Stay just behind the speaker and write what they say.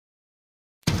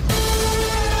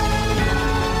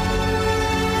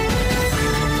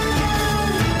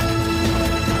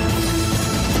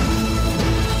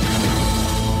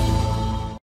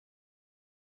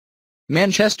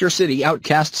Manchester City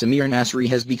outcast Samir Nasri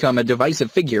has become a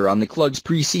divisive figure on the club's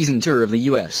pre-season tour of the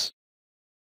US.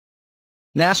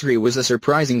 Nasri was a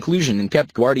surprise inclusion in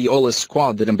Pep Guardiola's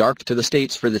squad that embarked to the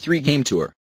States for the three-game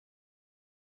tour.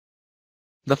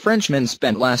 The Frenchman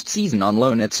spent last season on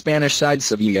loan at Spanish side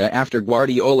Sevilla after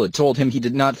Guardiola told him he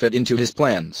did not fit into his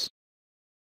plans.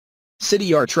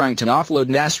 City are trying to offload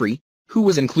Nasri, who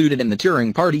was included in the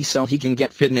touring party so he can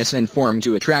get fitness and form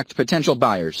to attract potential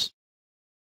buyers.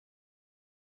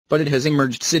 But it has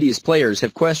emerged City's players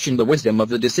have questioned the wisdom of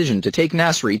the decision to take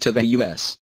Nasri to the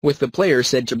US, with the player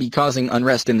said to be causing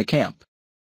unrest in the camp.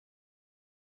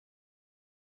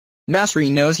 Nasri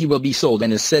knows he will be sold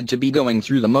and is said to be going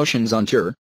through the motions on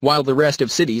tour, while the rest of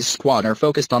City's squad are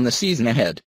focused on the season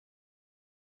ahead.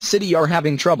 City are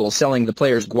having trouble selling the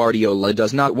players Guardiola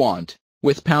does not want,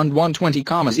 with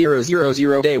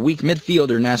 £120,000 day week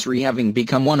midfielder Nasri having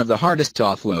become one of the hardest to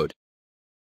offload.